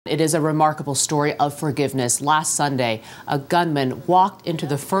It is a remarkable story of forgiveness. Last Sunday, a gunman walked into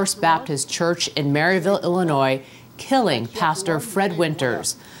the First Baptist Church in Maryville, Illinois, killing Pastor Fred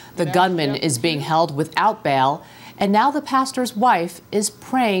Winters. The gunman is being held without bail, and now the pastor's wife is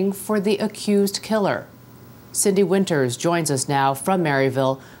praying for the accused killer. Cindy Winters joins us now from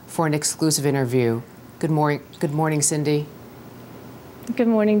Maryville for an exclusive interview. Good morning, Cindy. Good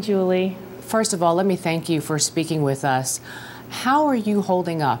morning, Julie. First of all, let me thank you for speaking with us. How are you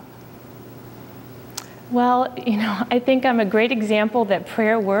holding up? Well, I think I'm a great example that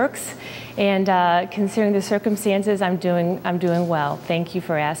prayer works, and considering the circumstances, I'm doing well. Thank you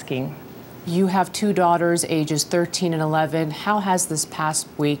for asking. You have two daughters, ages 13 and 11. How has this past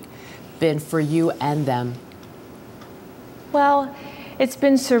week been for you and them? Well, it's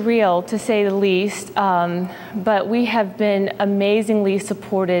been surreal, to say the least, but we have been amazingly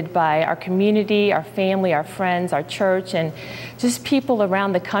supported by our community, our family, our friends, our church, and just people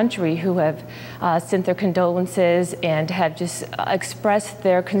around the country who have sent their condolences and have just expressed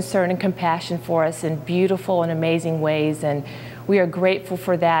their concern and compassion for us in beautiful and amazing ways. And we are grateful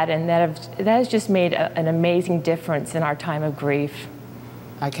for that, and that has just made an amazing difference in our time of grief.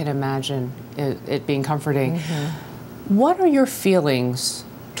 I can imagine it being comforting. Mm-hmm. What are your feelings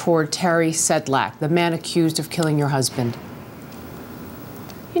toward Terry Sedlak, the man accused of killing your husband?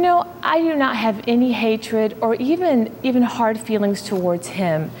 I do not have any hatred or even hard feelings towards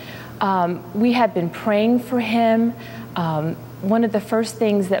him. We have been praying for him. One of the first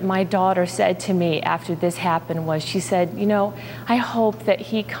things that my daughter said to me after this happened was, she said, I hope that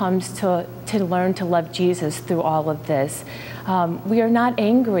he comes to learn to love Jesus through all of this. We are not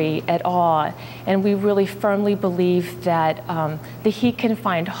angry at all, and we really firmly believe that he can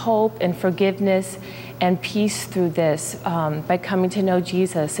find hope and forgiveness and peace through this by coming to know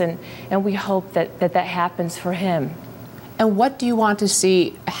Jesus, and we hope that happens for him. And what do you want to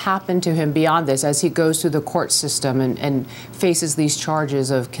see happen to him beyond this as he goes through the court system and faces these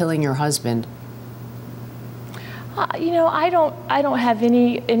charges of killing your husband? I don't have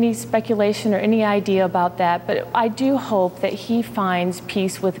any speculation or any idea about that, but I do hope that he finds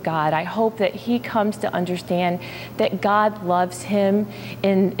peace with God. I hope that he comes to understand that God loves him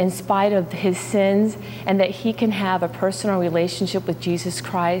in spite of his sins, and that he can have a personal relationship with Jesus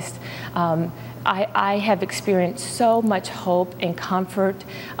Christ. I have experienced so much hope and comfort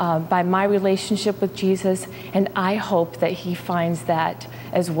by my relationship with Jesus, and I hope that he finds that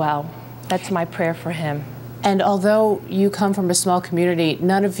as well. That's my prayer for him. And although you come from a small community,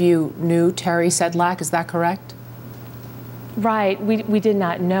 none of you knew Terry Sedlak, is that correct? Right. We did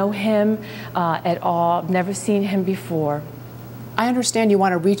not know him at all, never seen him before. I understand you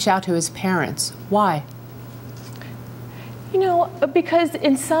want to reach out to his parents. Why? Because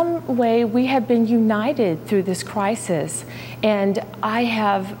in some way we have been united through this crisis, and I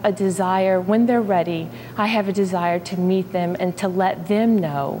have a desire, when they're ready, I have a desire to meet them and to let them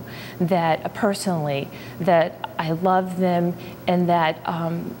know that personally that I love them, and that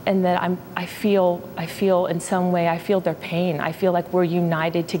I feel in some way, I feel their pain. I feel like we're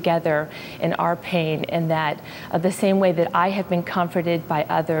united together in our pain, and that the same way that I have been comforted by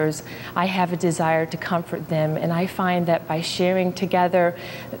others, I have a desire to comfort them. And I find that by sharing together,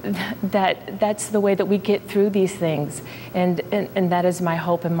 that's the way that we get through these things. And that is my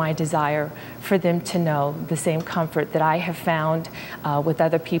hope and my desire, for them to know the same comfort that I have found with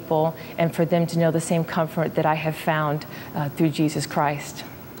other people, and for them to know the same comfort that I have found through Jesus Christ.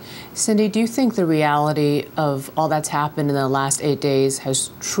 Cindy, do you think the reality of all that's happened in the last 8 days has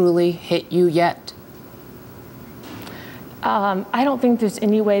truly hit you yet? I don't think there's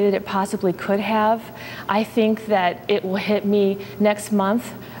any way that it possibly could have. I think that it will hit me next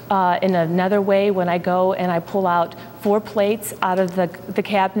month in another way, when I go and I pull out 4 plates out of the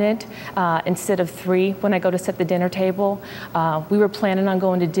cabinet instead of 3 when I go to set the dinner table. We were planning on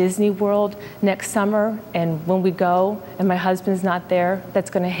going to Disney World next summer, and when we go and my husband's not there, that's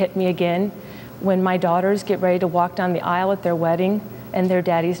going to hit me again. When my daughters get ready to walk down the aisle at their wedding and their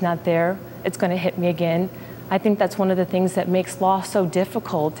daddy's not there, it's going to hit me again. I think that's one of the things that makes law so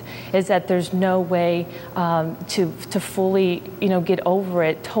difficult, is that there's no way to fully, get over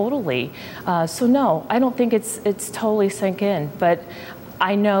it totally. So no, I don't think it's totally sunk in. But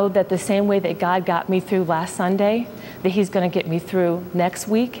I know that the same way that God got me through last Sunday, that he's going to get me through next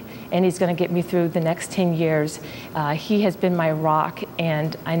week, and he's going to get me through the next 10 years. He has been my rock,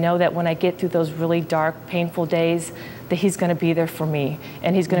 and I know that when I get through those really dark, painful days, that he's going to be there for me,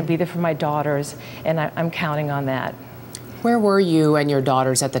 and he's going to be there for my daughters, and I'm counting on that. Where were you and your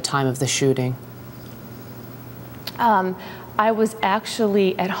daughters at the time of the shooting? I was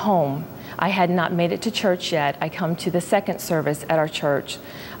actually at home. I had not made it to church yet. I come to the second service at our church.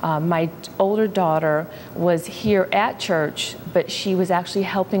 My older daughter was here at church, but she was actually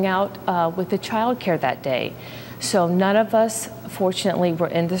helping out with the child care that day. So none of us, fortunately, were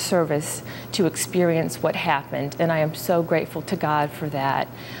in the service to experience what happened, and I am so grateful to God for that.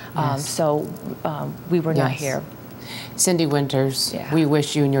 Yes. We were not Yes. here. Cindy Winters, Yeah. we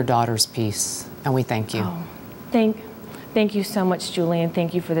wish you and your daughters peace, and we thank you. Oh, thank you so much, Julie, and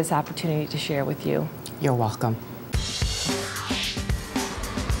thank you for this opportunity to share with you. You're welcome.